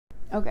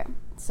Okay,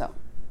 so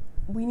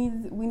we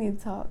need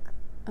to talk.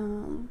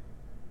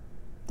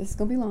 This is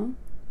gonna be long,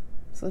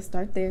 so let's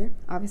start there.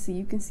 Obviously,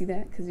 you can see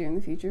that because you're in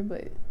the future,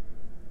 but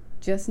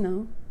just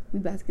know we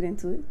about to get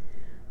into it.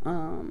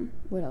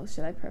 What else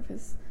should I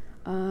preface?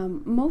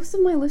 Most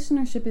of my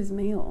listenership is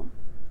male.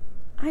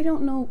 I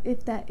don't know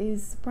if that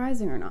is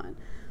surprising or not.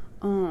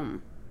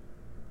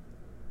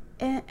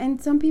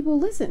 And some people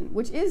listen,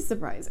 which is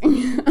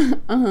surprising.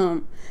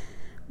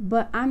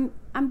 But I'm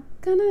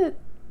gonna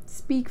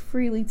speak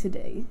freely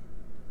today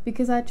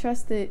because I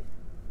trust that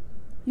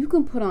you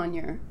can put on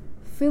your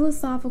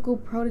philosophical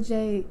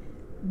protege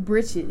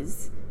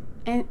britches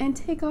and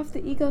take off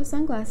the ego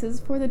sunglasses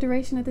for the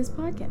duration of this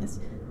podcast.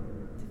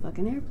 It's a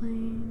fucking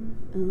airplane.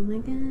 Oh my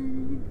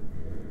god.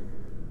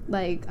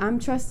 Like, I'm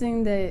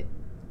trusting that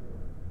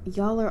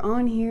y'all are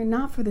on here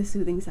not for the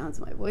soothing sounds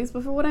of my voice,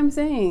 but for what I'm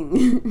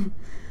saying.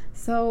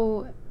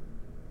 So,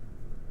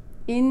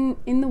 in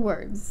the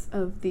words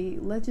of the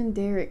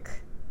legendaric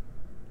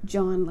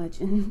John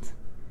Legend,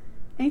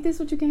 ain't this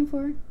what you came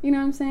for? You know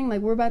what I'm saying?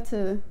 Like, we're about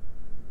to...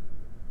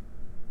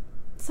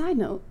 Side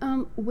note,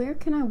 where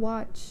can I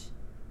watch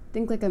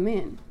Think Like a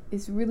Man?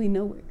 It's really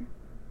nowhere.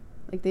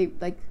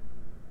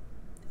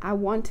 I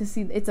want to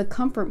see... It's a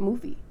comfort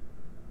movie.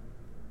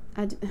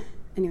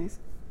 Anyways.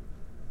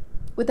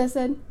 With that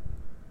said,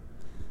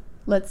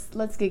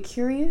 let's get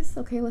curious.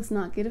 Okay, let's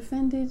not get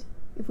offended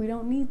if we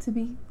don't need to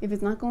be. If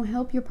it's not going to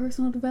help your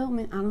personal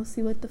development, I don't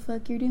see what the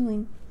fuck you're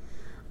doing.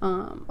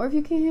 Or if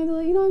you can't handle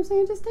it, you know what I'm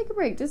saying? Just take a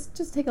break.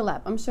 Just take a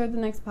lap. I'm sure the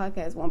next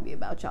podcast won't be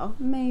about y'all.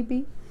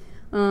 Maybe.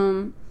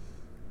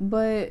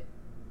 But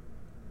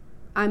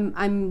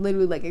I'm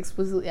literally like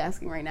explicitly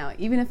asking right now,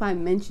 even if I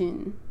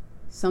mention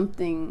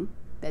something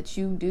that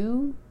you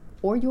do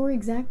or your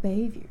exact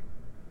behavior,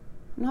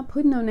 I'm not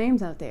putting no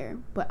names out there,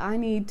 but I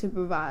need to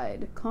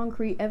provide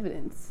concrete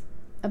evidence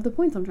of the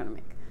points I'm trying to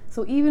make.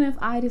 So even if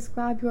I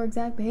describe your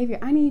exact behavior,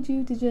 I need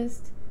you to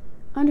just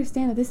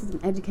understand that this is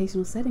an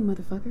educational setting,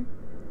 motherfucker.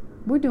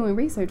 We're doing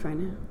research right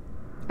now.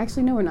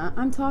 Actually, no, we're not.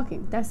 I'm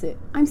talking. That's it.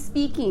 I'm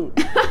speaking.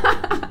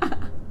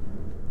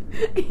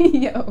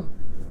 Yo.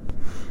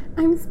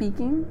 I'm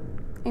speaking.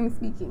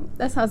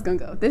 That's how it's gonna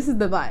go. This is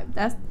the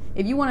vibe.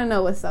 If you want to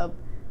know what's up,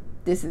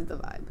 this is the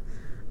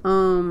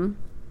vibe.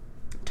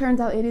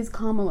 Turns out it is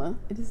Kamala.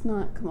 It is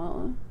not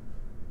Kamala.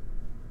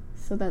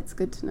 So that's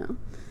good to know.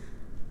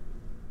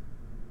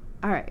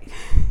 Alright,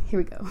 here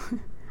we go.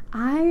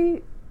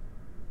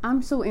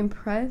 I'm so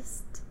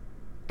impressed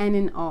and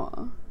in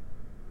awe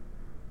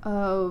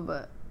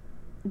of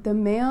the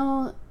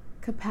male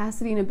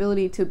capacity and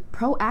ability to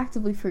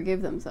proactively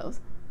forgive themselves.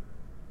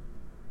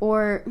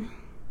 Or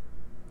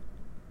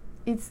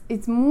it's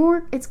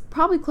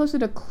probably closer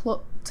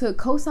to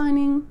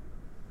co-signing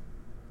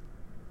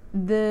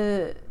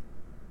the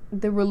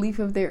relief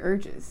of their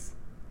urges.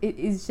 It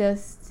is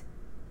just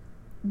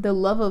the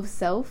love of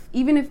self,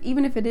 even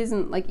if it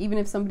isn't, like, even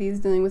if somebody is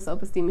dealing with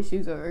self-esteem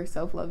issues or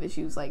self-love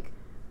issues, like,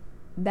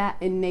 that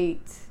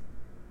innate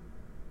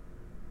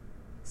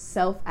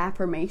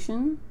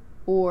self-affirmation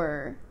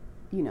or,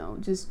 you know,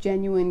 just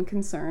genuine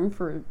concern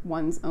for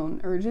one's own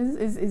urges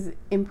is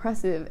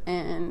impressive,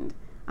 and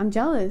I'm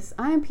jealous.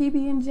 I am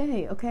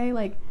PB&J, okay?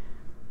 Like,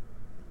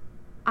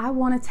 I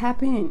want to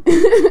tap in.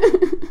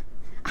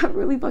 I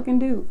really fucking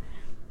do.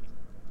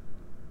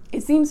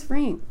 It seems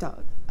freeing,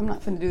 dog. I'm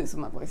not finna do this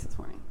with my voice this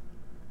morning.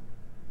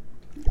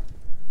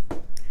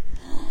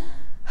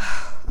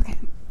 Okay.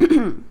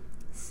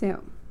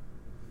 So,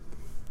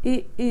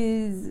 it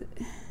is...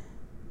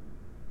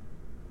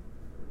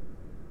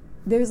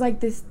 There's, like,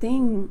 this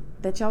thing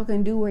that y'all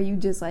can do where you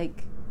just,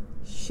 like,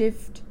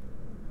 shift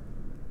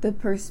the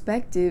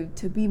perspective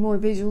to be more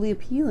visually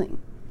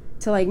appealing.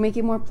 To, like, make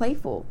it more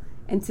playful.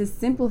 And to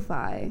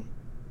simplify...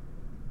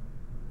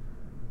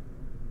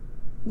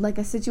 like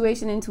a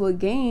situation into a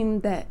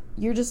game that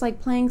you're just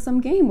like playing some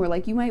game where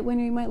like you might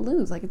win or you might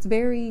lose. Like it's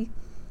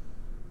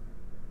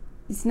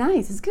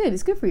nice, it's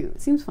good for you.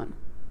 It seems fun.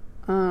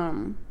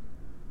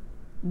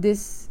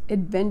 This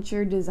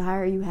adventure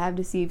desire you have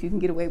to see if you can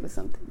get away with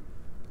something.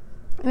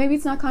 Maybe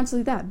it's not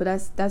consciously that,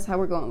 but that's how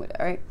we're going with it,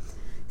 all right?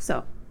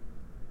 So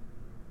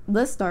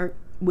let's start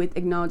with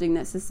acknowledging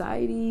that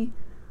society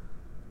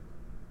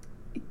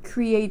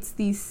creates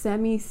these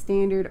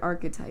semi-standard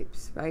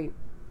archetypes, right?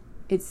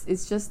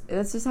 That's just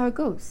how it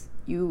goes.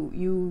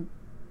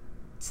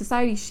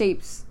 Society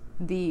shapes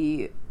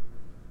the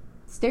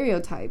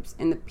stereotypes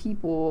and the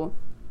people,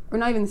 or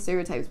not even the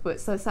stereotypes,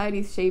 but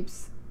society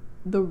shapes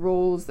the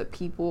roles that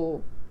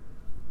people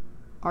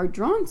are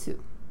drawn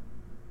to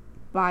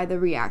by the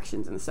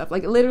reactions and stuff.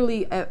 Like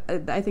literally,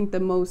 I think the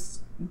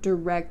most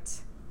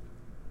direct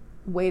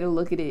way to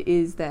look at it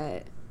is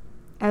that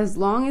as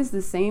long as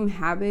the same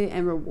habit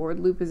and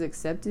reward loop is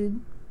accepted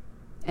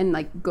and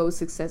like goes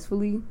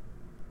successfully,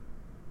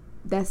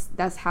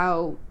 that's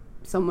how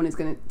someone is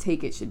going to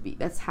take it should be.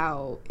 That's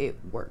how it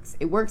works.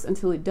 It works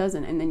until it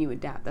doesn't, and then you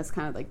adapt. That's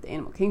kind of like the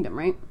animal kingdom,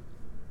 right?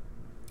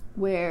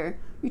 Where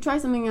you try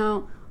something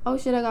out, oh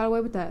shit, I got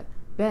away with that.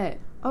 Bet.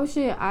 oh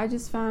shit, I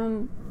just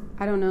found,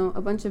 I don't know,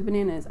 a bunch of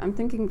bananas. I'm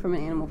thinking from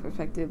an animal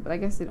perspective, but I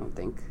guess they don't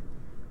think.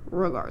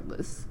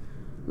 Regardless.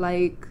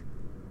 Like,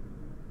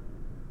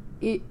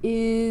 it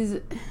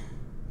is,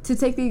 to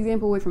take the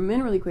example away from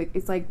men really quick,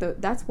 it's like,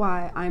 that's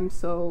why I'm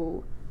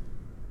so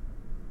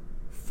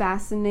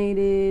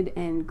fascinated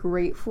and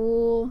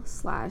grateful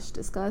 /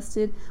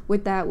 disgusted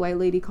with that white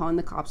lady calling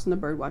the cops on the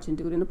bird watching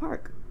dude in the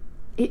park.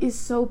 It is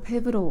so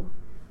pivotal.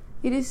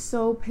 It is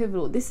so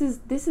pivotal. This is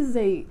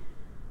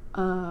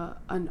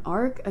an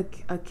arc,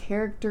 a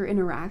character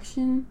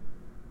interaction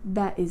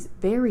that is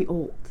very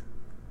old.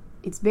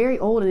 It's very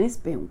old and it's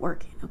been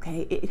working,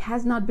 okay? It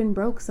has not been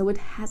broke, so it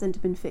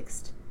hasn't been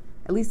fixed.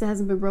 At least it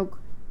hasn't been broke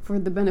for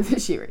the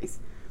beneficiaries.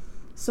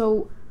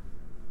 So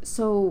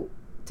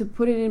to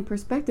put it in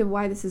perspective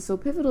why this is so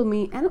pivotal to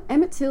me,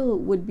 Emmett Till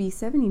would be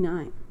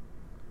 79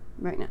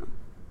 right now.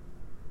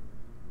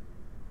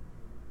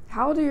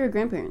 How old are your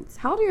grandparents?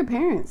 How old are your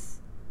parents?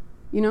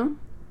 You know?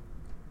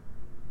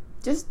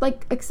 Just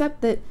like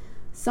accept that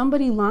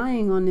somebody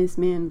lying on this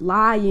man,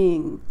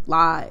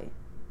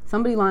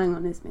 somebody lying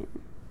on this man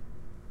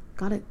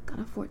got a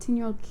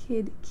 14-year-old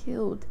kid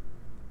killed.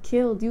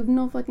 You have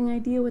no fucking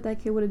idea what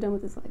that kid would have done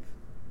with his life.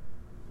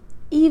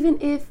 Even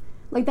if,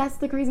 like, that's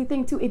the crazy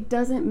thing too, it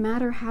doesn't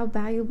matter how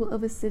valuable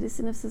of a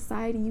citizen of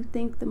society you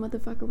think the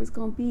motherfucker was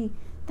gonna be.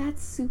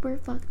 That's super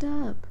fucked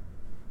up.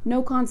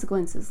 No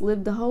consequences.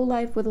 Lived the whole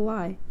life with a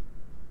lie.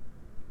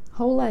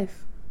 Whole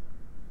life.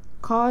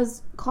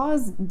 Cause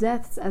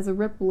deaths as a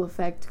ripple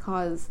effect,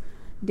 cause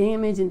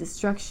damage and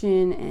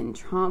destruction and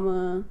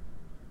trauma.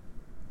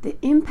 The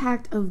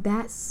impact of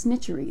that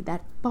snitchery,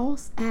 that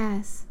false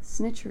ass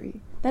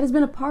snitchery, that has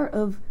been a part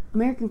of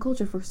American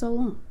culture for so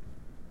long.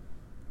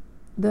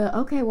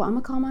 Okay, well, I'm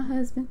gonna call my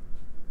husband.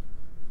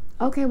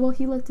 Okay, well,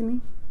 he looked at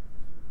me.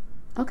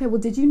 Okay, well,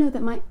 did you know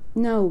that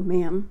no,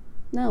 ma'am.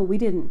 No, we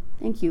didn't.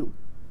 Thank you.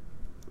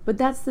 But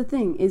that's the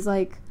thing, is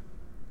like,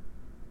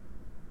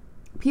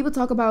 people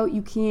talk about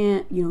you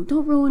can't,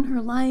 don't ruin her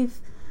life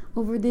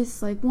over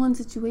this, like, one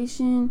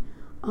situation.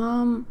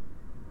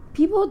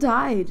 People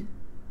died.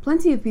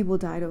 Plenty of people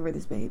died over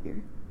this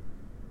behavior.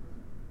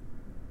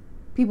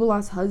 People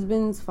lost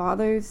husbands,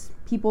 fathers.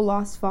 People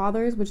lost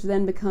fathers, which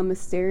then become a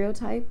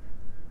stereotype.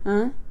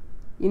 Huh?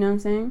 You know what I'm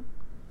saying?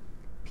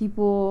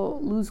 People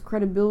lose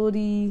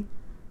credibility.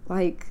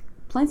 Like,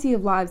 plenty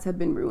of lives have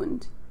been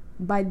ruined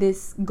by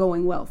this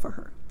going well for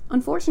her.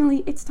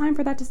 Unfortunately, it's time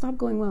for that to stop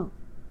going well.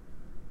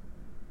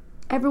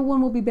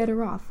 Everyone will be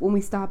better off when we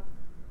stop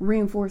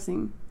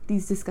reinforcing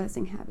these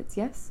disgusting habits,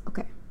 yes?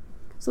 Okay.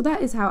 So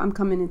that is how I'm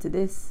coming into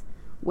this,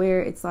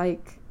 where it's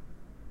like,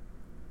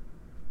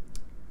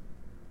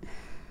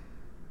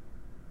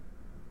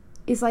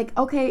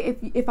 okay,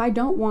 if I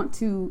don't want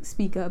to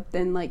speak up,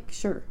 then, like,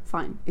 sure,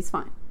 fine, it's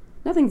fine.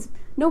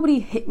 Nobody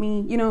hit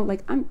me,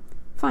 like, I'm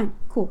fine,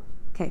 cool,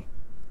 okay.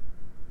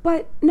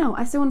 But no,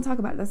 I still want to talk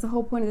about it. That's the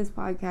whole point of this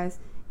podcast,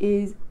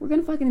 is we're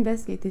gonna fucking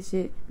investigate this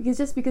shit, because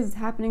just because it's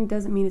happening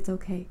doesn't mean it's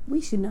okay.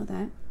 We should know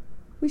that.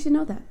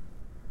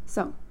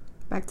 So,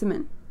 back to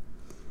men.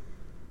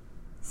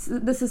 So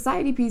the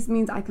society piece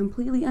means I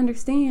completely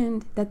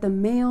understand that the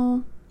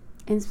male,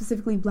 and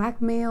specifically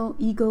black male,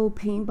 ego,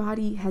 pain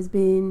body has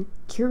been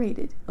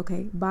curated,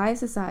 okay, by a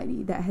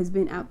society that has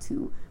been out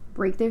to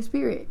break their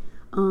spirit,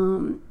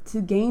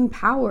 to gain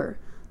power,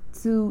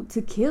 to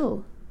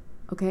kill,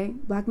 okay,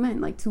 black men,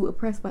 like, to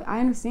oppress. But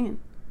I understand.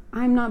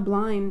 I'm not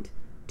blind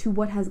to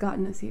what has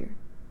gotten us here.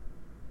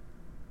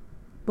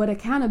 But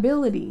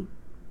accountability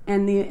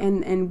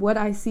and what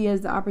I see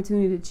as the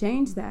opportunity to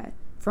change that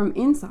from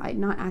inside,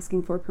 not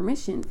asking for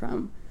permission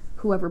from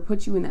whoever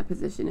put you in that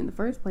position in the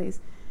first place,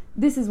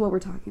 this is what we're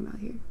talking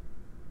about here.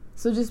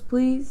 So just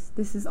please,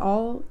 this is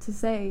all to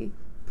say,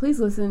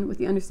 please listen with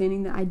the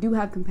understanding that I do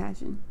have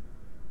compassion.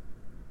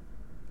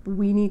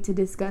 We need to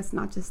discuss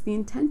not just the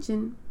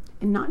intention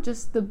and not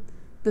just the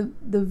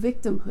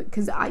victimhood,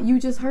 because you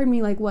just heard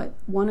me, like, what,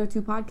 1 or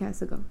 2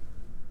 podcasts ago.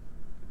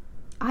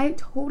 I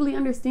totally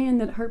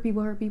understand that hurt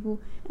people,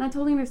 and I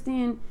totally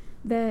understand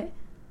that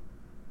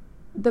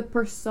the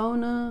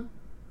persona,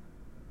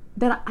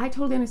 that I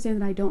totally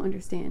understand that I don't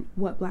understand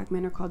what black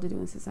men are called to do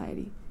in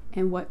society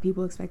and what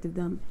people expect of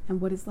them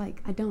and what it's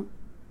like. I don't.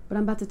 But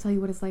I'm about to tell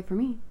you what it's like for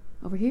me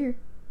over here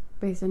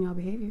based on y'all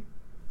behavior.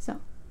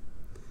 So,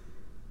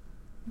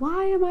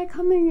 why are we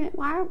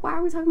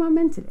talking about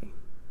men today?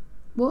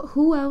 Well,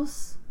 who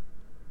else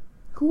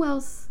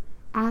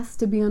asked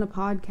to be on a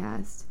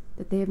podcast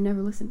that they have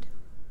never listened to?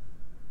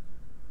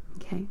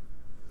 Okay.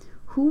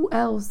 Who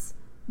else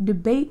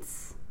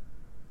debates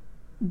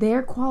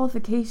their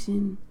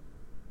qualification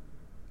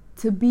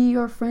to be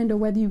your friend, or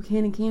whether you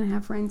can and can't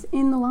have friends,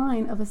 in the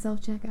line of a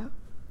self-checkout?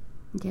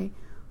 Okay.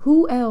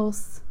 Who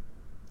else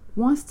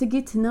wants to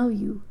get to know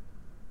you,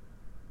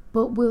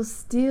 but will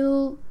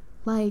still,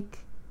 like,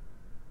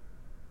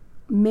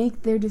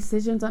 make their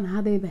decisions on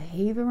how they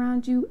behave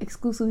around you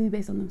exclusively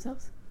based on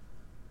themselves?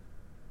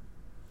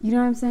 You know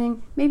what I'm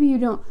saying? Maybe you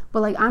don't,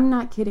 but, like, I'm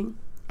not kidding.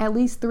 At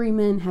least 3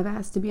 men have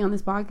asked to be on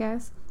this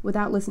podcast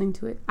without listening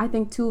to it. I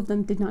think 2 of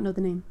them did not know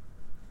the name.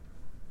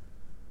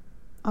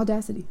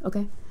 Audacity,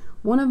 okay?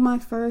 One of my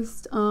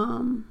first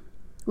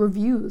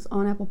reviews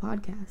on Apple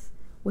Podcasts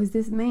was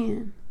this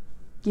man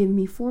giving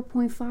me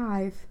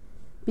 4.5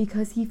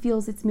 because he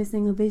feels it's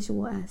missing a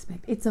visual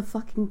aspect. It's a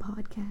fucking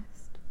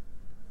podcast.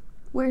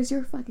 Where's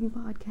your fucking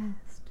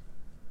podcast?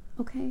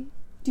 Okay?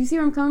 Do you see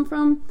where I'm coming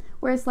from?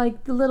 Where it's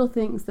like the little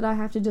things that I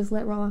have to just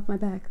let roll off my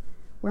back.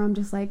 Where I'm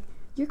just like,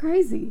 you're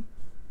crazy.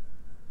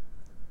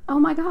 Oh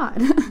my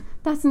God.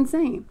 That's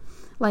insane.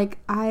 Like,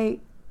 I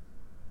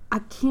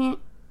can't.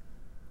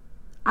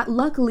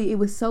 Luckily, it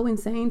was so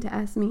insane to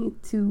ask me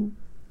to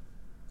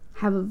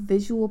have a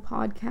visual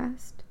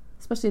podcast,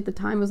 especially at the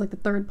time. It was like the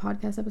 3rd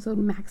podcast episode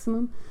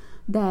maximum,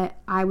 that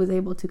I was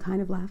able to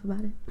kind of laugh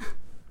about it.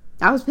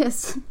 I was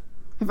pissed.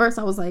 At first,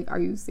 I was like, are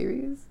you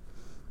serious?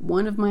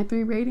 One of my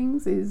 3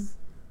 ratings is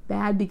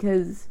bad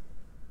because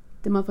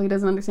the motherfucker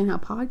doesn't understand how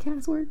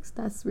podcast works?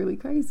 That's really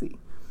crazy.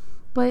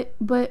 But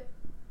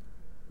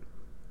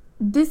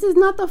this is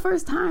not the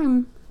first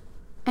time,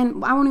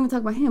 and I won't even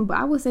talk about him, but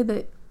I will say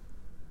that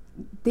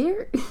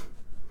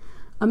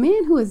a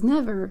man who has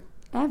never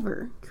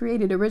ever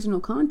created original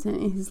content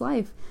in his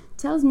life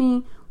tells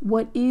me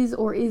what is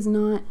or is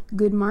not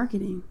good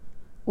marketing,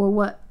 or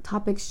what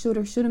topics should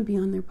or shouldn't be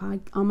on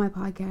my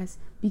podcast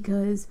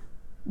because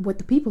what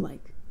the people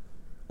like.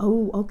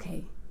 Oh,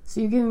 okay.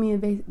 So you're giving me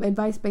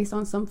advice based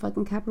on some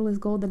fucking capitalist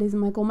goal that isn't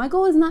my goal. My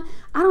goal is not,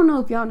 I don't know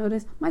if y'all know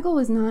this, my goal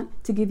is not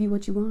to give you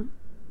what you want.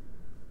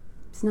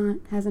 It's not,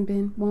 hasn't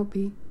been, won't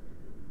be.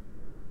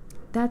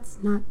 That's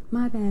not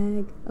my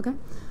bag. Okay?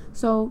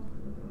 So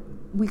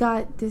we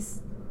got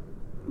this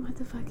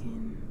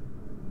motherfucking,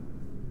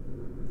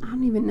 I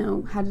don't even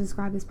know how to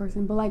describe this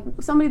person, but like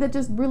somebody that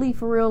just really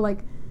for real, like,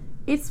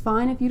 it's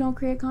fine if you don't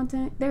create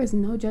content. There is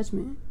no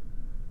judgment.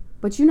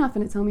 But you're not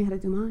finna tell me how to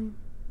do mine.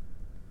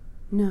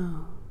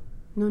 No,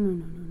 not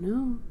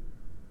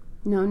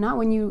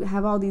when you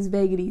have all these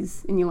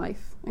vagaries in your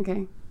life,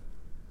 okay?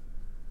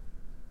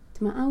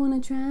 I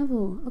want to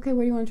travel. Okay,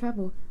 where do you want to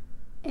travel?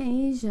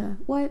 Asia.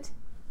 What?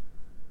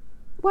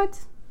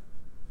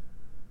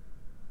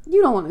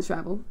 You don't want to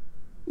travel.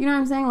 You know what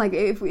I'm saying? Like,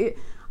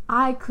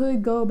 I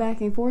could go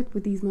back and forth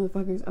with these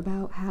motherfuckers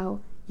about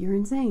how you're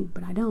insane,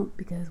 but I don't,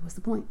 because what's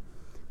the point?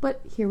 But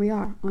here we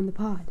are on the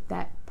pod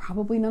that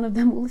probably none of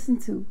them will listen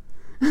to.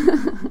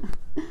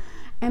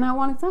 And I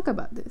want to talk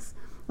about this.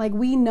 Like,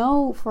 we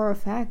know for a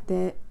fact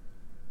that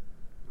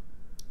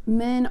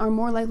men are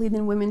more likely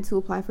than women to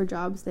apply for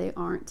jobs they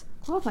aren't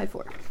qualified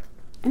for.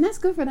 And that's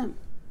good for them.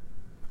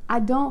 I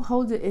don't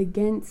hold hate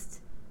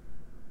against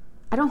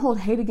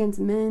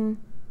men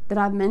that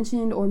I've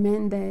mentioned, or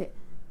men that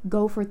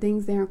go for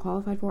things they aren't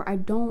qualified for. I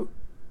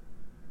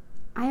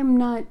am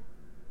not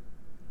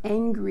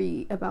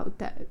angry about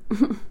that.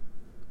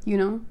 You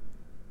know?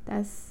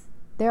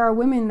 There are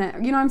women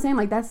that, you know what I'm saying?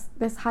 Like,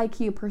 that's high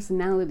key a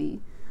personality.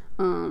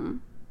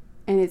 And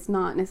it's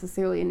not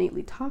necessarily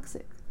innately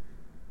toxic.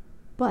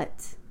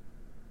 But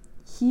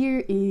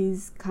here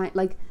is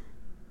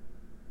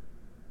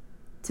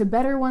to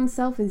better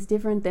oneself is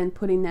different than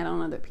putting that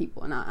on other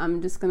people. And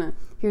I'm just gonna,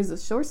 here's a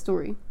short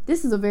story.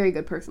 This is a very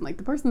good person. Like,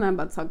 the person that I'm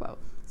about to talk about,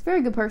 it's a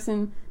very good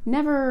person.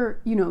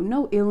 Never,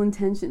 no ill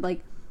intention.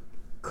 Like,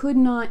 could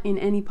not in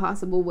any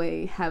possible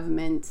way have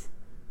meant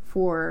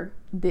for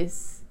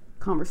this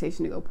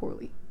conversation to go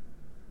poorly.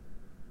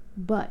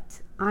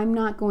 But I'm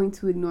not going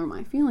to ignore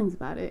my feelings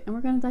about it, and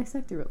we're going to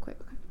dissect it real quick.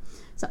 Okay.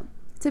 So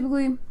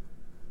typically,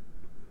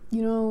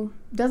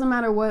 doesn't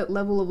matter what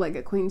level of like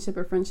acquaintanceship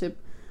or friendship,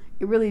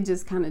 it really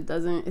just kind of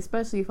doesn't,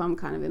 especially if I'm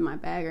kind of in my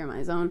bag or in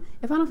my zone.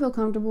 If I don't feel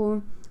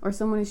comfortable, or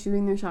someone is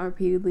shooting their shot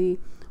repeatedly,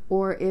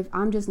 or if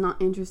I'm just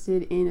not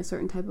interested in a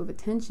certain type of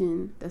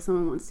attention that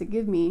someone wants to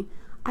give me,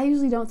 I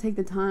usually don't take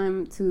the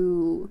time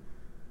to,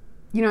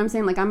 you know what I'm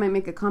saying? Like, I might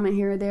make a comment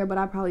here or there, but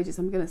I'm going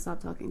to stop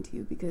talking to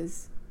you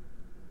because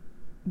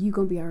you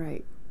going to be all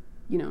right,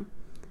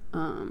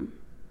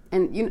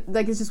 And,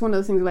 like, it's just one of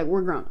those things, like,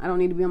 we're grown. I don't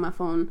need to be on my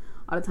phone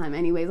all the time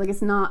anyways. Like,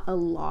 it's not a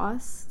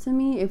loss to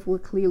me if we're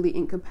clearly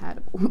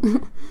incompatible.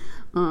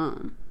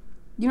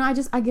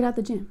 I get out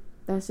the gym.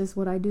 That's just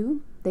what I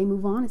do. They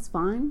move on. It's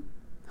fine,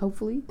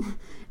 hopefully.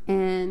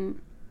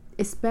 And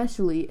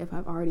especially if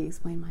I've already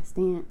explained my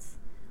stance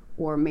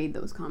or made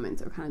those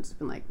comments, or kind of just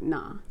been like,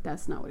 nah,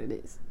 that's not what it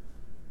is.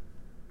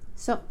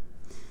 So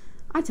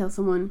I tell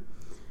someone,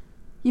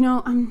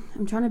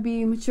 I'm trying to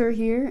be mature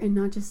here and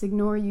not just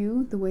ignore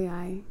you the way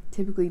I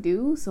typically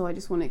do. So I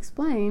just want to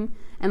explain.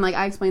 And like,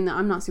 I explained that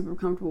I'm not super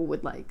comfortable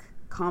with like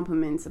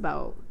compliments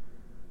about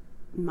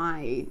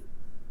my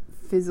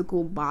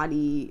physical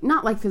body,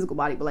 not like physical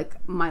body, but like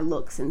my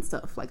looks and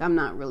stuff. Like, I'm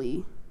not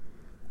really,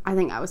 I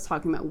think I was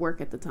talking about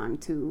work at the time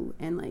too.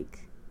 And like,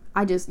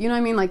 I just, you know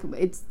what I mean? Like,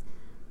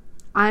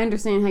 I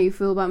understand how you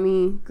feel about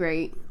me.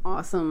 Great.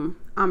 Awesome.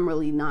 I'm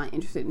really not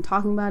interested in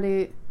talking about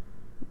it.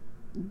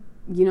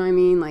 You know what I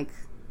mean? Like,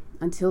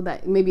 until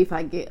that, maybe if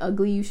I get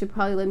ugly, you should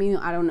probably let me know.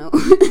 I don't know.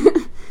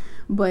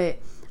 But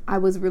I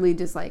was really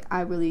just like,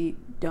 I really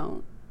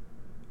don't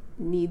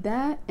need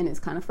that. And it's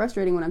kind of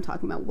frustrating when I'm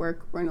talking about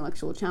work or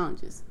intellectual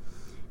challenges.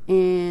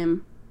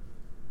 And,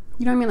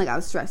 you know what I mean? Like, I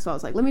was stressed. So I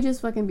was like, let me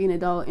just fucking be an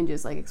adult and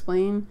just, like,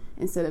 explain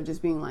instead of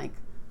just being like,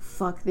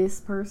 fuck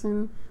this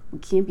person. We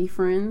can't be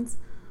friends.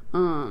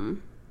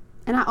 And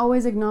I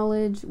always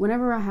acknowledge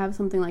whenever I have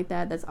something like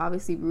that that's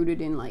obviously rooted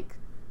in, like,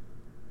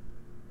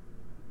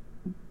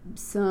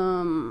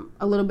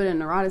 a little bit of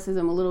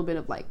neuroticism, a little bit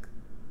of, like,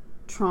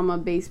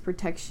 trauma-based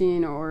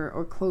protection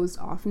or closed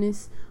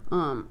offness.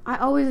 I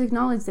always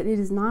acknowledge that it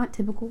is not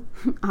typical.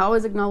 I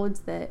always acknowledge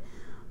that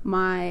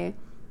my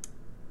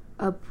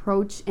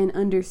approach and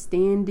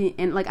understanding,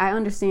 and like I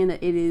understand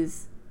that it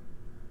is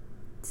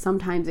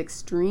sometimes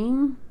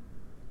extreme,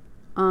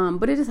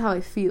 but it is how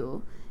I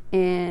feel.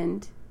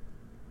 And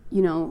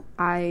you know,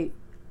 I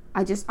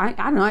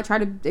don't know, I try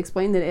to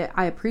explain that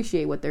I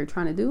appreciate what they're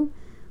trying to do,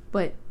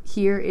 but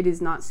here it is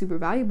not super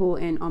valuable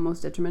and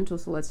almost detrimental,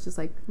 so let's just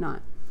like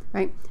not,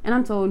 right? And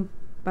I'm told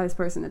by this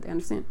person that they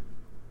understand.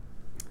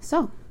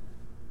 So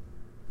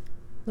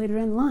later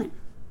down the line,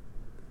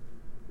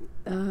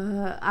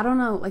 I don't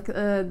know, like,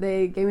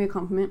 they gave me a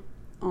compliment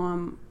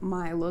on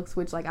my looks,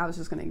 which, like, I was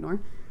just gonna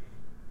ignore.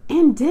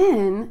 And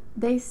then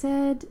they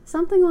said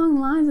something along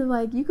the lines of,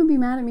 like, you can be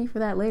mad at me for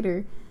that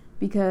later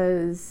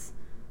because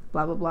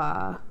blah, blah,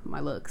 blah, my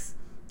looks.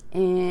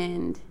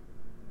 And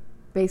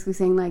basically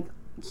saying, like,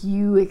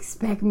 you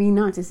expect me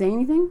not to say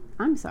anything?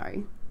 I'm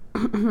sorry.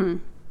 I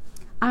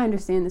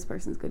understand this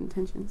person's good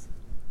intentions.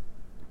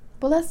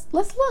 But let's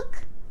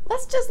look.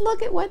 Let's just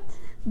look at what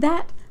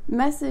that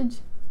message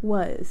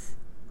was.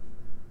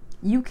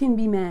 You can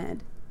be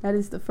mad. That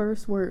is the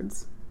first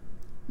words.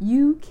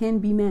 You can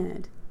be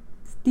mad.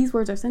 These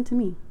words are sent to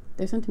me.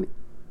 They're sent to me.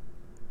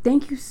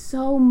 Thank you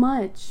so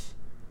much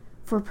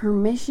for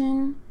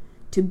permission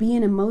to be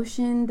an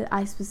emotion that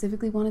I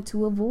specifically wanted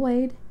to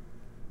avoid.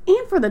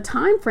 And for the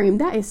time frame,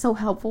 that is so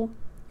helpful.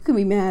 You can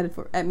be mad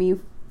at me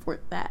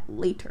for that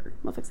later.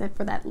 Motherfucker said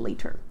for that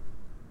later.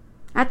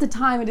 At the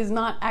time, it is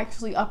not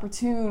actually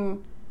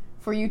opportune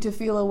for you to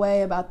feel a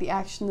way about the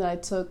action that I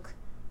took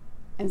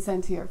and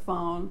sent to your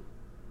phone.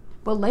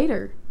 But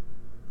later,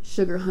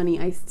 sugar, honey,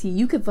 iced tea,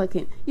 you could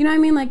fucking, you know what I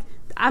mean? Like,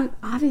 I'm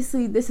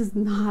obviously, this is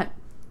not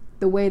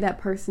the way that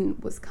person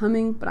was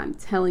coming, but I'm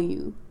just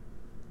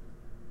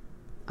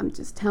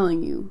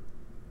telling you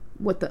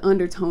what the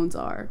undertones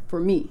are for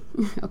me.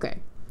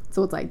 Okay.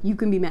 So it's like, you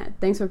can be mad.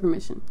 Thanks for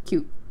permission.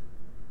 Cute.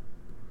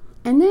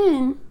 And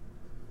then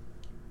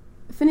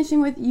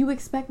finishing with, you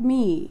expect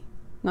me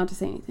not to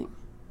say anything.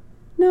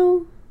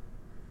 No.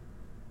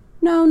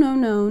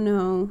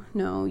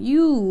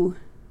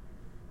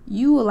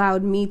 You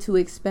allowed me to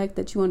expect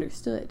that you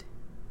understood.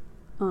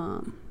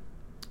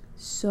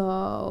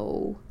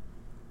 So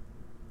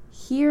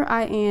here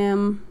I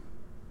am.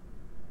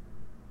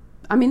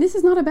 I mean, this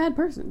is not a bad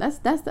person. That's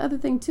the other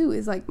thing too,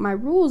 is like my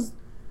rules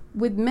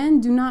with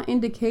men do not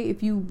indicate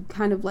if you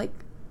kind of like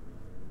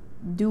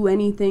do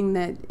anything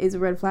that is a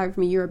red flag for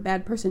me, you're a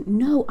bad person.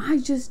 No, I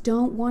just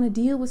don't want to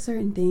deal with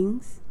certain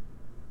things.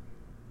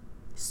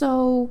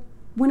 So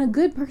when a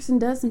good person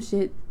does some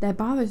shit that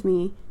bothers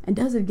me and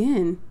does it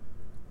again,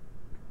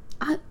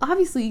 I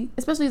obviously,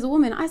 especially as a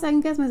woman, I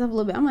second guess myself a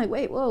little bit. I'm like,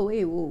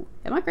 whoa,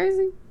 am I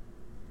crazy?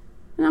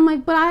 And I'm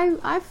like, but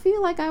I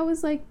feel like I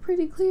was like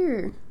pretty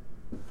clear.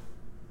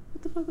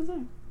 What the fuck was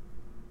that?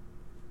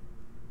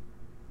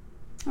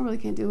 I really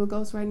can't deal with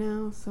ghosts right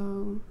now,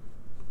 so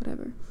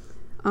whatever.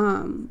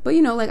 But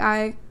you know, like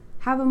I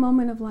have a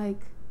moment of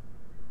like,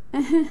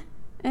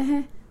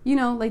 you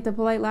know, like the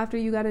polite laughter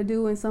you gotta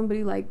do when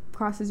somebody like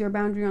crosses your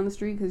boundary on the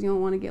street because you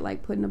don't want to get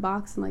like put in a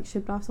box and like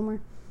shipped off somewhere.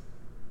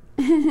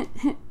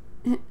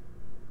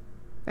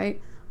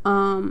 Right?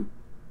 No,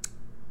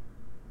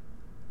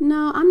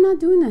 I'm not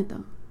doing that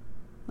though.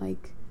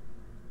 Like,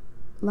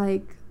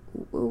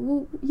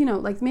 well, you know,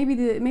 like maybe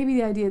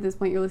the idea at this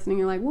point you're listening,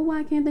 you're like, well,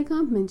 why can't they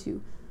compliment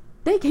you?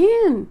 They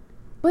can,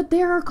 but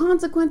there are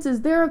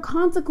consequences. There are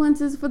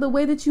consequences for the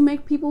way that you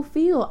make people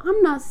feel.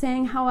 I'm not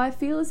saying how I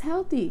feel is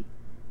healthy,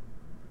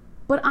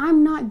 but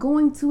I'm not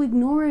going to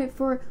ignore it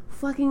for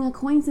fucking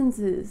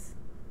acquaintances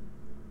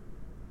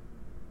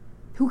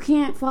who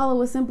can't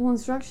follow a simple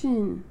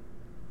instruction.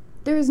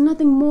 There is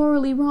nothing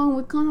morally wrong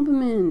with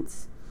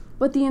compliments,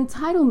 but the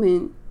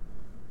entitlement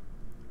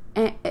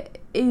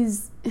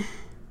is...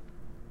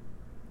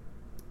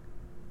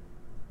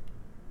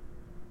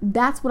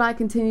 That's what I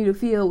continue to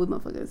feel with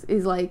motherfuckers.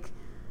 Is like,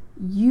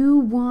 you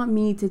want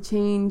me to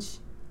change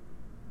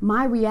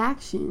my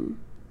reaction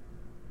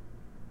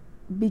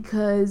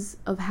because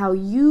of how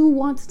you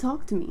want to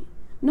talk to me.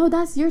 No,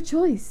 that's your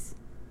choice.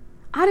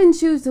 I didn't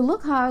choose to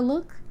look how I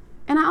look.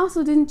 And I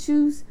also didn't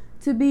choose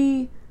to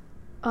be,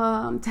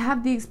 to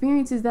have the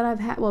experiences that I've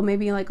had. Well,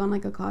 maybe like on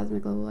like a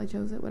cosmic level, I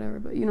chose it,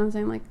 whatever. But you know what I'm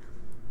saying? Like,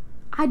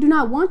 I do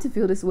not want to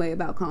feel this way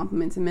about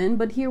compliments and men,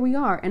 but here we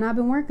are, and I've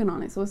been working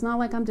on it. So it's not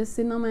like I'm just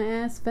sitting on my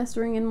ass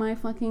festering in my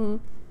fucking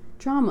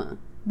trauma.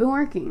 Been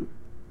working.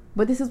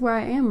 But this is where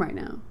I am right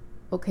now.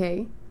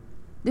 Okay?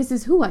 This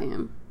is who I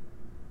am.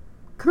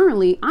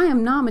 Currently, I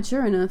am not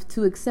mature enough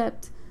to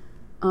accept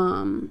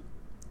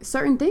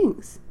certain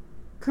things.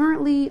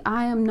 Currently,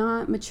 I am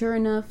not mature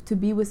enough to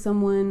be with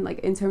someone, like,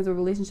 in terms of a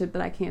relationship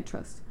that I can't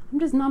trust. I'm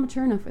just not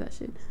mature enough for that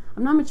shit.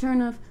 I'm not mature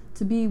enough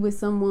to be with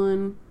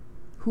someone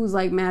who's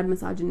like mad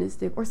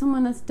misogynistic or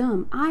someone that's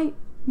dumb.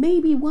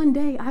 Maybe one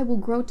day I will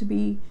grow to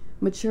be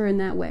mature in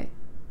that way.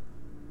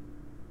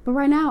 But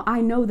right now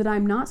I know that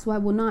I'm not, so I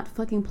will not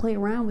fucking play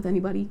around with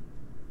anybody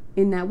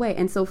in that way.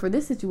 And so for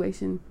this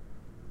situation,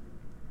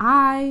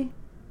 I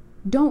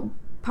don't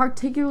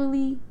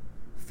particularly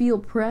feel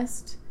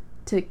pressed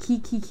to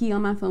key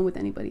on my phone with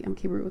anybody. I'm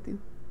keeping it real with you.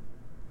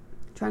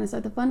 Trying to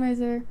start the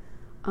fundraiser.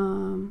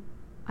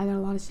 I got a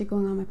lot of shit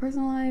going on in my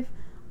personal life.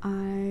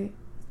 I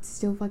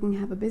still fucking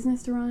have a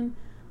business to run,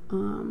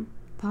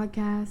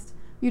 podcast.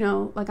 You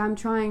know, like I'm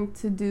trying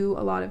to do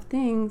a lot of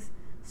things.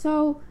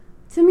 So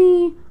to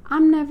me,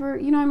 I'm never,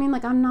 you know what I mean?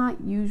 Like I'm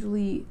not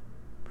usually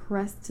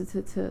pressed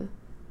to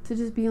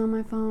just be on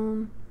my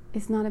phone.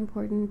 It's not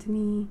important to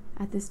me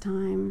at this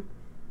time.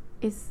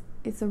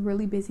 It's a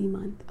really busy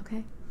month,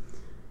 okay?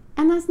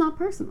 And that's not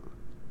personal.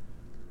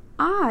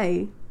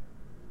 I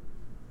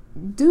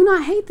do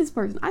not hate this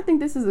person. I think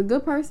this is a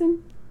good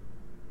person.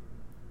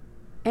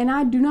 And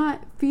I do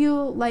not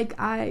feel like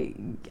I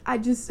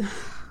just,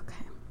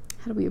 okay,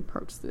 how do we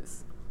approach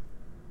this?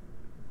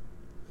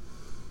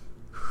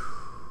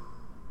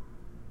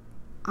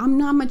 I'm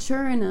not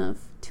mature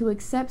enough to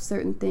accept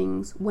certain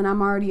things when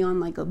I'm already on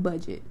like a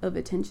budget of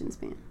attention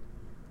span.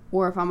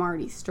 Or if I'm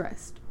already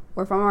stressed.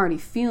 Or if I'm already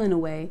feeling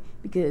away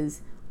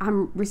because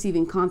I'm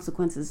receiving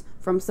consequences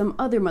from some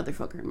other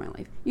motherfucker in my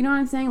life. You know what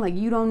I'm saying? Like,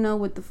 you don't know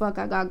what the fuck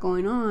I got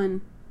going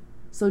on.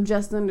 So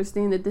just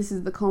understand that this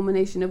is the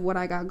culmination of what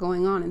I got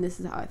going on, and this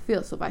is how I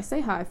feel. So if I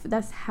say how I feel,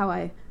 that's how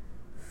I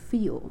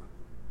feel.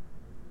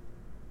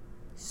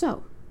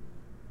 So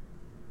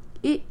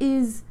it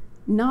is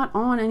not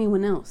on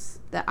anyone else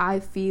that I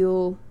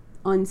feel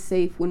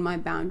unsafe when my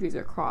boundaries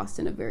are crossed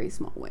in a very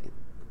small way.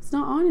 It's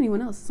not on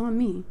anyone else. It's on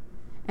me.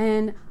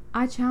 And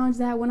I challenge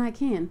that when I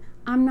can.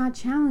 I'm not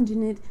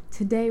challenging it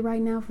today,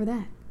 right now, for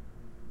that.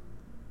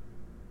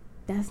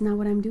 That's not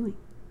what I'm doing.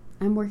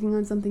 I'm working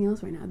on something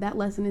else right now. That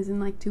lesson is in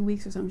like 2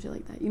 weeks or some shit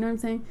like that. You know what I'm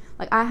saying?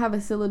 Like, I have a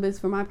syllabus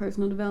for my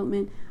personal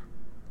development,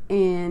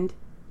 and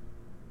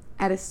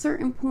at a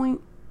certain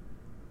point,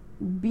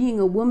 being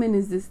a woman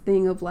is this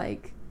thing of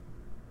like,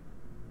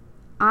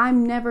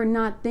 I'm never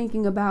not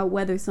thinking about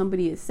whether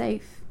somebody is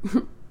safe.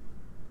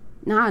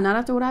 Nah, not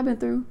after what I've been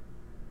through.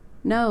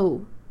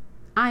 No,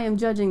 I am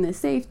judging the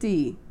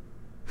safety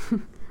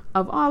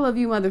of all of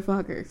you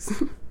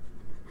motherfuckers.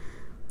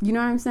 You know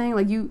what I'm saying?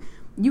 Like, you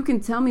can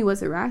tell me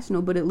what's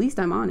irrational, but at least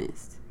I'm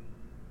honest.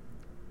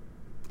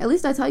 At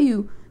least I tell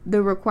you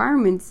the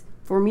requirements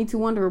for me to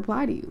want to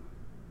reply to you.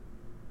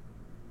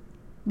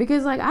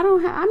 Because, like, I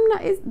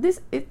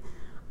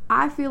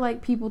feel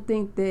like people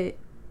think that,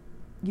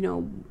 you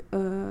know,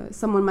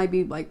 someone might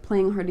be, like,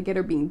 playing hard to get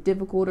or being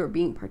difficult or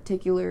being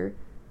particular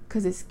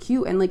because it's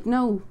cute. And, like,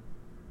 no.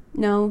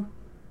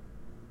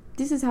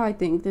 This is how I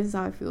think. This is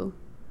how I feel.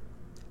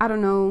 I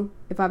don't know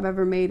if I've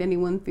ever made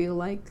anyone feel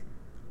like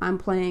I'm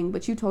playing,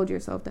 but you told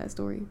yourself that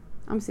story.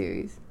 I'm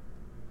serious.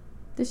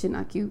 This shit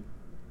not cute.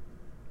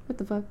 What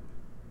the fuck?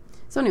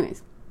 So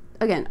anyways,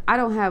 again, I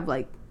don't have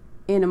like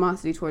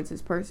animosity towards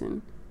this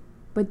person,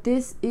 but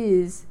this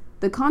is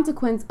the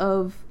consequence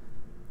of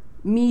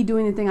me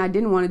doing the thing I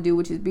didn't want to do,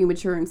 which is be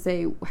mature and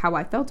say how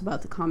I felt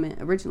about the comment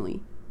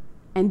originally.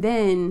 And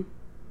then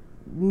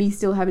me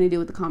still having to deal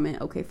with the comment.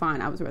 Okay,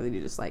 fine. I was ready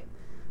to just like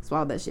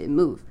swallow that shit and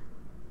move.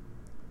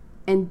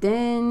 And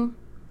then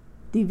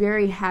the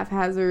very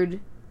haphazard,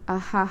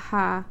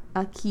 a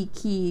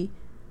kiki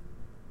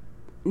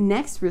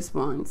next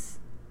response.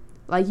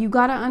 Like, you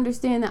gotta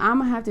understand that I'm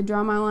gonna have to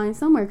draw my line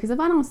somewhere, because if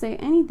I don't say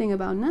anything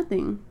about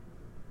nothing,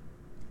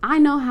 I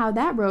know how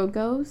that road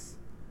goes.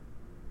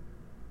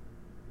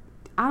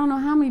 I don't know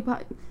how many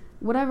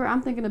whatever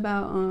I'm thinking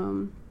about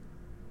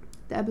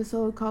the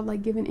episode called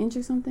like Give an Inch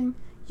or something.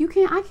 I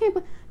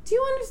can't, do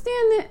you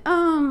understand that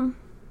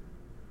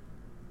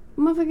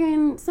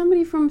motherfucking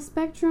somebody from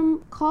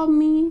Spectrum called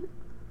me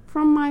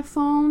from my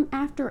phone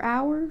after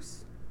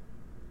hours?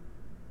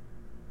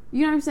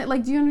 You know what I'm saying?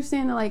 Like, do you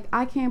understand that, like,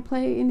 I can't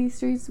play in these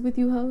streets with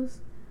you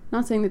hoes?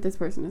 Not saying that this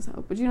person is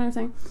hoe, but you know what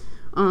I'm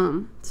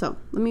saying? So,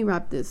 let me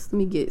wrap this. Let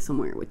me get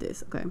somewhere with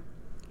this, okay?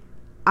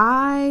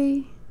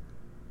 My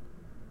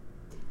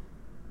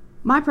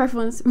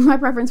preference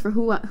for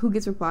who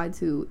gets replied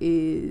to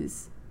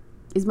is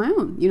my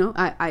own, you know?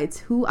 It's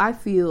who I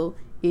feel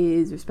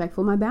is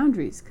respectful of my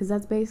boundaries, because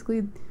that's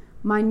basically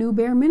my new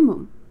bare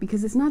minimum,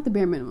 because it's not the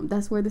bare minimum.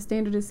 That's where the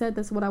standard is set.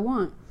 That's what I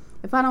want.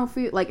 If I don't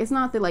feel like, it's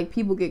not that like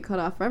people get cut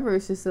off forever.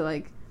 It's just that,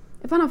 like,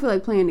 if I don't feel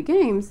like playing the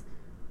games,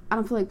 I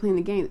don't feel like playing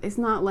the games. It's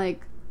not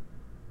like,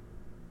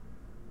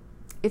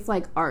 it's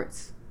like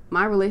art.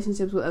 My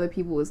relationships with other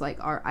people is like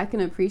art. I can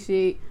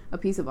appreciate a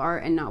piece of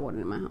art and not want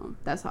it in my home.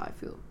 That's how I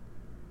feel.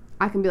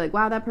 I can be like,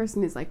 wow, that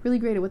person is like really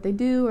great at what they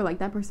do, or like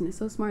that person is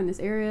so smart in this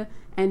area,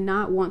 and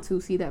not want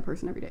to see that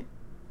person every day.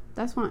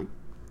 That's fine.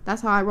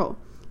 That's how I roll.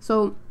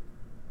 So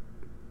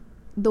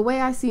the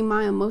way I see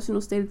my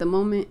emotional state at the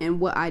moment and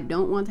what I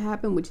don't want to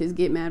happen, which is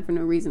get mad for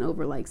no reason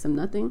over like some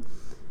nothing,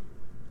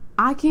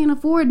 I can't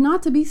afford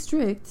not to be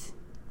strict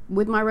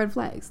with my red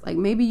flags. Like,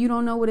 maybe you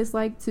don't know what it's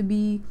like to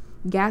be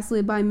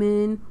gaslit by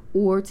men,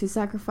 or to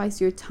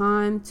sacrifice your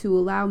time to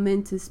allow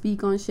men to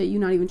speak on shit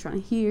you're not even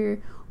trying to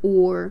hear,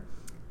 or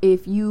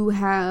if you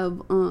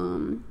have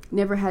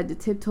never had to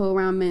tiptoe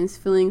around men's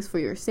feelings for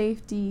your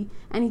safety,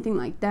 anything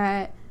like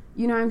that.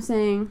 You know what I'm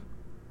saying?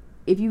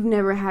 If you've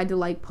never had to,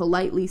 like,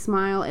 politely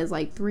smile as,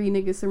 like, 3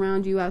 niggas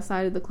surround you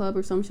outside of the club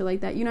or some shit like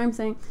that. You know what I'm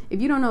saying?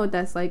 If you don't know what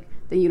that's like,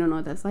 then you don't know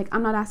what that's like.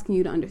 I'm not asking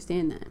you to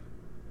understand that.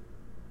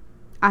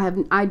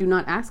 I do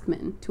not ask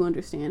men to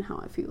understand how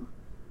I feel.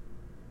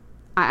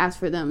 I ask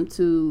for them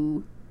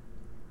to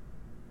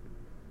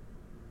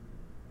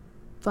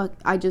I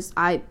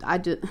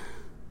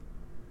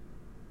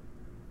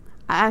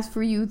ask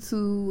for you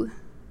to,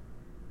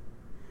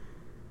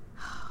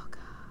 oh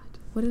God,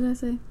 what did I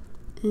say?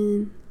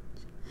 And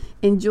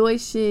enjoy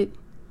shit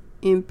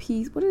in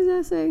peace. What does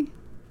that say?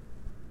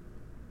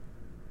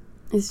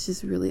 It's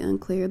just really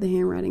unclear. The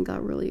handwriting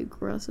got really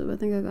aggressive. I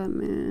think I got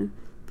mad.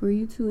 For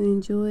you to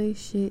enjoy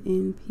shit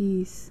in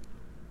peace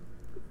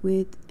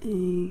with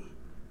a...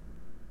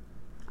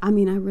 I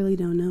mean, I really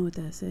don't know what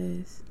that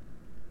says.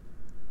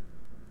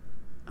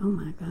 Oh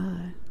my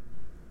God.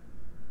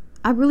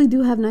 I really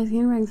do have nice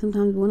handwriting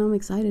sometimes, but when I'm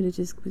excited, it's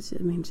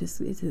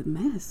a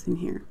mess in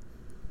here.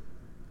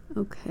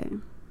 Okay.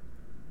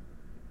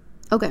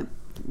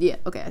 Yeah,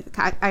 okay.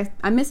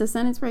 I miss a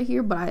sentence right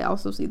here, but I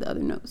also see the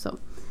other note. So,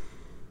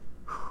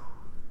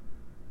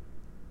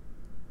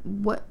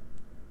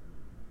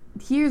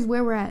 here's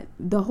where we're at.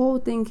 The whole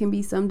thing can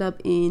be summed up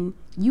in,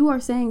 you are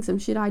saying some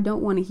shit I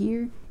don't want to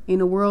hear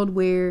in a world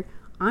where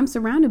I'm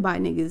surrounded by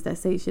niggas that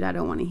say shit I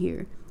don't want to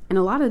hear. And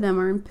a lot of them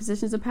are in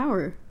positions of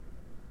power.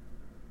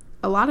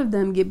 A lot of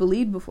them get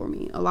believed before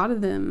me. A lot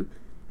of them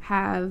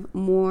have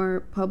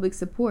more public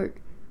support.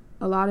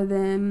 A lot of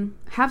them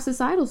have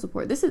societal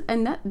support. That's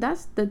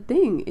the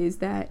thing, is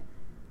that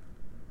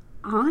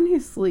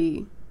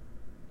honestly,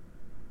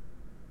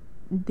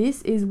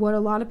 this is what a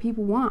lot of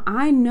people want.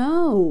 I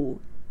know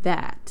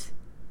that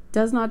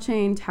does not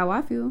change how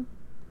I feel.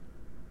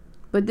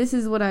 But this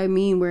is what I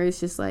mean, where it's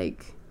just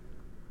like,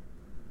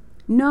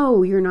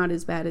 no, you're not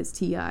as bad as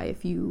T.I.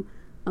 if you,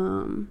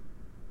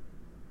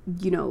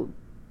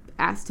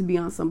 asked to be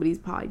on somebody's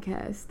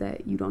podcast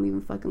that you don't even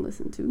fucking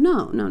listen to.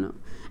 No.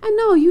 And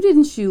no, you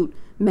didn't shoot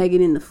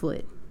Megan in the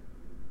foot.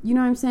 You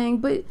know what I'm saying?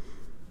 But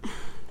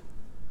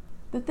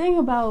the thing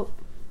about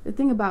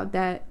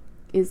that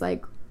is,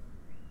 like,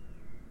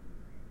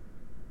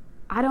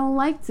 I don't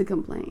like to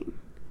complain,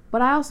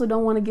 but I also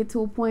don't want to get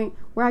to a point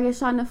where I get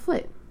shot in the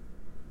foot.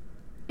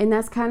 And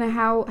that's kind of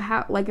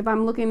how, like, if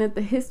I'm looking at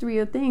the history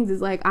of things,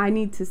 is like, I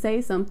need to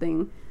say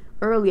something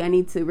early. I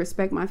need to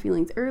respect my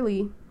feelings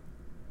early,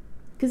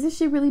 because this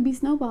shit really be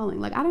snowballing.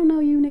 Like, I don't know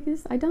you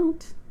niggas. I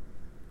don't.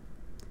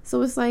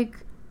 So it's like,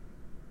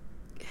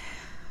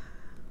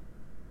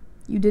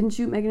 you didn't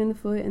shoot Megan in the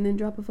foot and then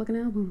drop a fucking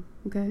album.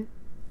 Okay?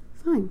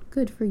 Fine.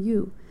 Good for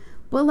you.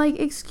 But, like,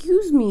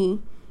 excuse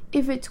me,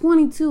 if at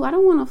 22, I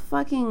don't want to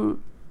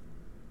fucking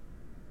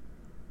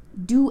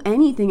do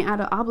anything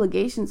out of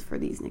obligations for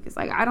these niggas.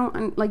 Like, I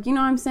don't, like, you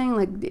know what I'm saying?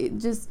 Like,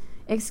 just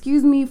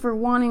excuse me for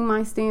wanting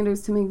my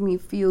standards to make me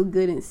feel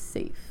good and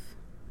safe.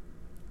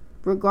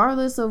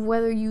 Regardless of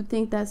whether you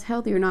think that's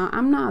healthy or not,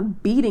 I'm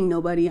not beating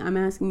nobody. I'm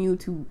asking you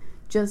to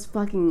just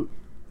fucking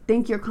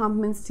think your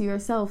compliments to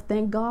yourself.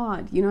 Thank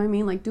God. You know what I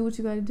mean? Like, do what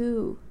you gotta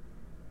do.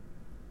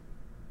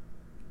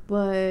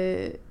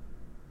 But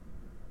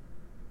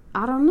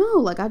I don't know.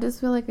 Like, I just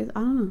feel like I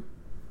don't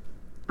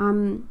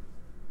know.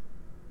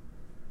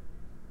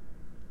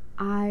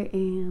 I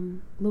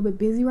am a little bit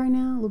busy right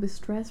now, a little bit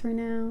stressed right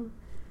now.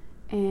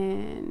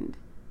 And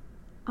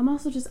I'm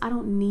also just, I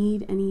don't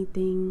need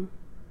anything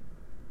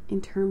in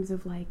terms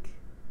of, like,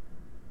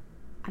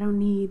 I don't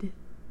need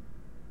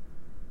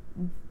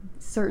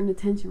certain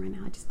attention right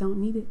now. I just don't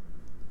need it.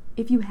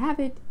 If you have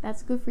it,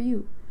 that's good for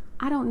you.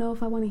 I don't know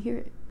if I want to hear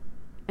it.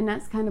 And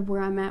that's kind of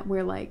where I'm at,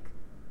 where, like,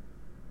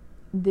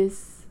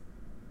 this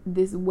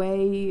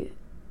way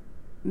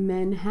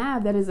men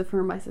have that is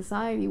affirmed by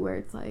society, where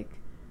it's like,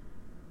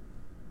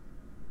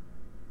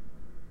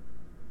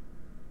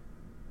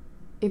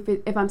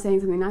 if I'm saying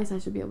something nice, I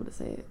should be able to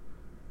say it.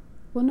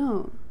 Well,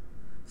 no.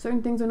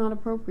 Certain things are not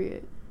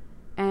appropriate.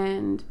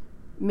 And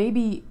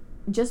maybe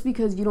just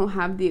because you don't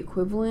have the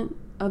equivalent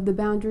of the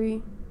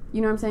boundary, you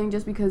know what I'm saying?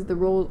 Just because the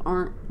roles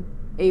aren't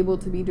able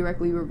to be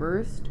directly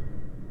reversed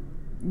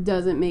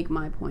doesn't make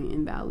my point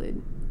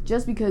invalid.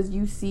 Just because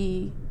you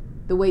see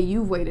the way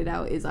you've weighed it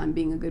out is I'm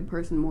being a good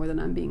person more than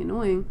I'm being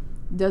annoying,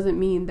 doesn't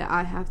mean that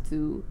I have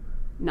to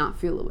not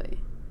feel a way.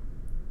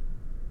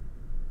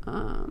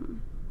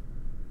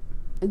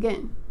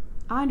 Again,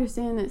 I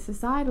understand that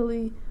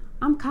societally,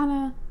 I'm kind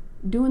of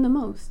doing the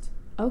most.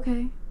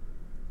 Okay.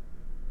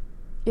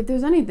 If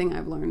there's anything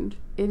I've learned,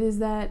 it is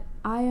that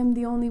I am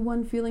the only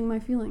one feeling my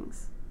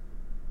feelings.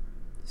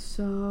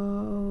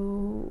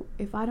 So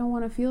if I don't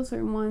want to feel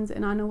certain ones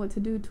and I know what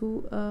to do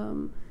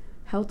to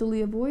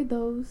healthily avoid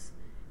those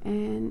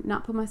and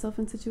not put myself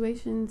in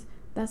situations,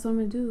 that's what I'm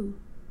going to do.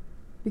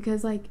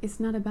 Because, like,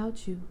 it's not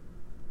about you.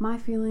 my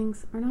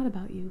feelings are not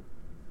about you.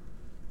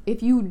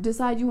 If you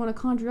decide you want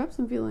to conjure up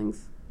some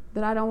feelings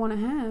that I don't want to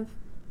have,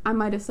 I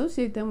might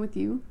associate them with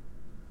you.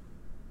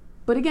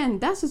 But again,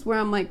 that's just where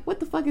I'm like,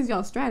 what the fuck is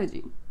y'all's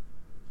strategy?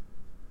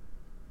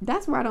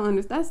 That's where I don't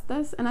understand.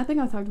 That's and I think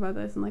I talked about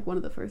this in like one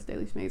of the first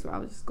Daily Schmays, where I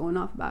was just going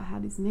off about how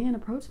this man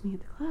approached me at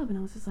the club, and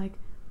I was just like,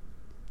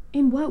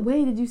 in what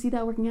way did you see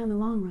that working out in the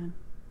long run?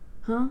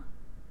 Huh?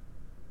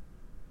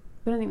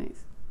 But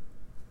anyways,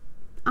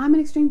 I'm an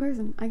extreme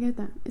person. I get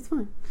that. It's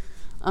fine.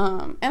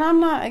 And I'm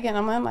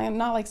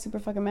not like super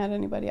fucking mad at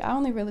anybody. I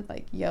only really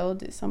like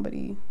yelled at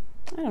somebody,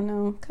 I don't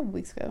know, a couple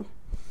weeks ago.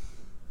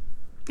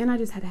 And I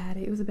just had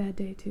it. It was a bad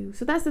day too.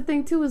 So that's the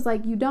thing too, is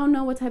like, you don't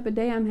know what type of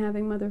day I'm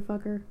having,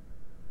 motherfucker.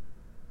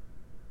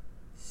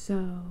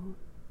 So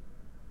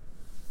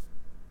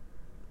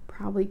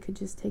probably could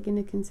just take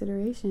into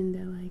consideration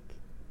that, like,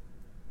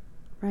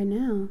 right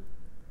now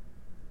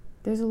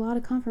there's a lot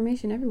of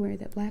confirmation everywhere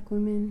that black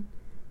women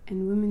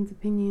and women's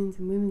opinions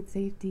and women's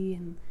safety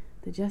and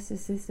the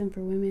justice system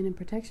for women and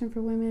protection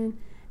for women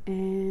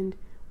and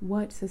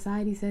what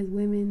society says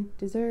women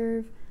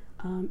deserve,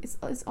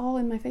 it's all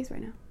in my face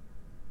right now.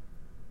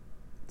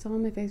 It's all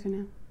in my face right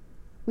now.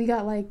 We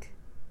got like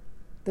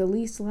the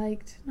least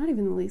liked, not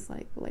even the least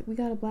liked, but like we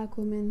got a black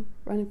woman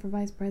running for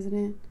vice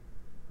president,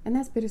 and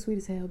that's bittersweet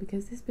as hell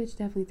because this bitch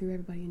definitely threw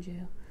everybody in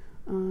jail.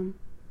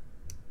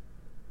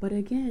 But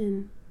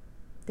again,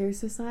 there's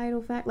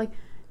societal fact, like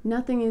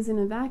nothing is in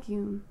a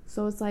vacuum.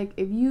 So it's like,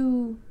 if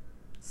you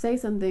say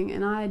something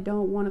and I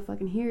don't want to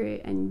fucking hear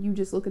it and you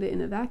just look at it in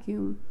a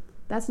vacuum,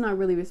 that's not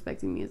really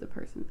respecting me as a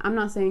person. I'm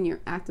not saying you're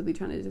actively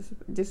trying to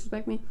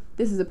disrespect me.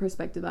 This is a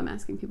perspective I'm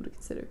asking people to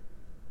consider.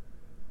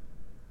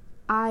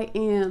 I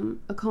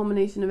am a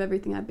culmination of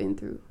everything I've been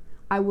through.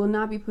 I will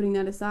not be putting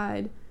that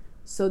aside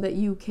so that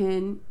you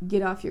can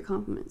get off your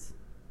compliments.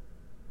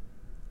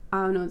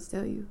 I don't know what to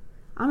tell you.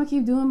 I'm gonna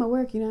keep doing my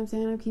work, you know what I'm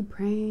saying? I'm gonna keep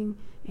praying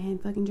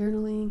and fucking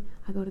journaling.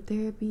 I go to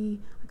therapy.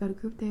 I go to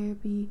group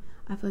therapy.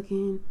 I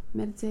fucking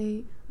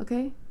meditate,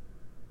 okay?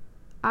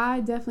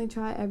 I definitely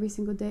try every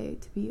single day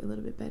to be a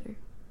little bit better.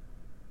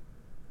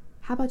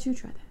 How about you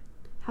try that?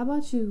 How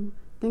about you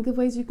think of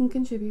ways you can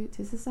contribute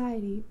to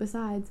society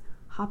besides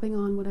hopping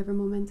on whatever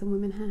momentum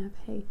women have?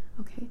 Hey,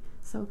 okay,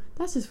 so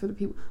that's just for the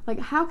people. Like,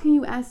 how can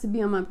you ask to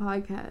be on my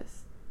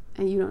podcast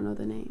and you don't know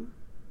the name?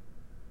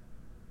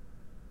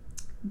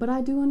 But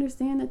I do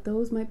understand that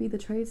those might be the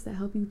traits that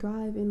help you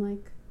thrive in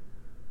like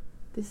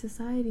this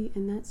society,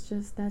 and that's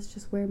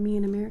just where me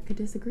and America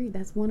disagree.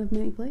 That's one of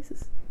many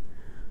places.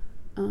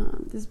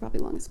 This is probably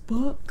the longest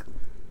book,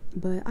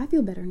 but I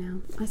feel better now.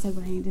 I said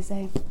what I needed to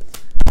say.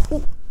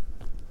 Oh,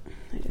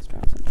 I just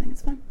dropped something.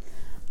 It's fine.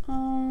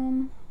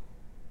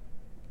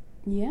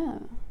 Yeah.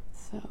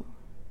 So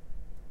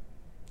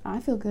I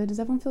feel good. Does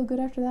everyone feel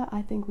good after that?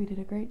 I think we did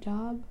a great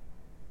job.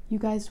 You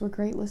guys were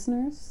great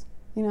listeners.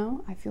 You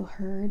know, I feel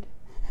heard.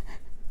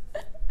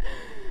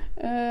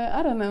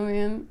 I don't know,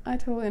 man. I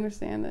totally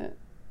understand that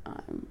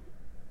I'm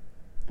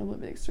a little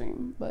bit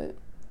extreme, but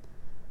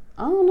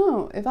I don't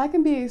know. If I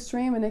can be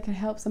extreme and it can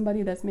help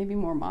somebody that's maybe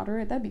more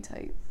moderate, that'd be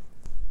tight.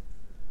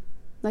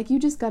 Like, you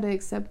just gotta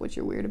accept what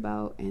you're weird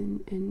about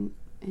and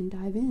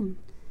dive in.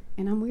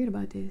 And I'm weird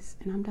about this,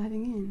 and I'm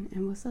diving in,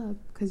 and what's up?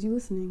 Because you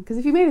listening. Because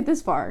if you made it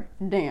this far,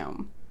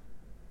 damn.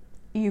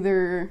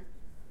 Either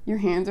your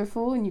hands are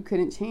full and you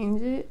couldn't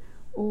change it,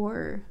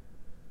 or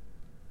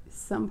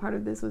some part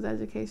of this was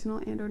educational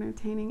and or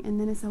entertaining, and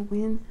then it's a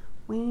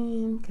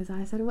win-win because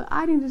I said what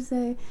I needed to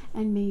say,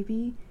 and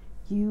maybe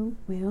you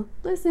will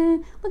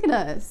listen. Look at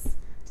us,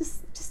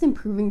 just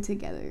improving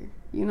together,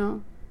 you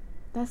know?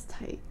 That's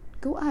tight.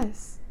 Go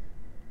us.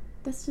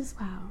 That's just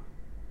wow.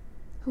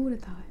 Who would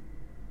have thought?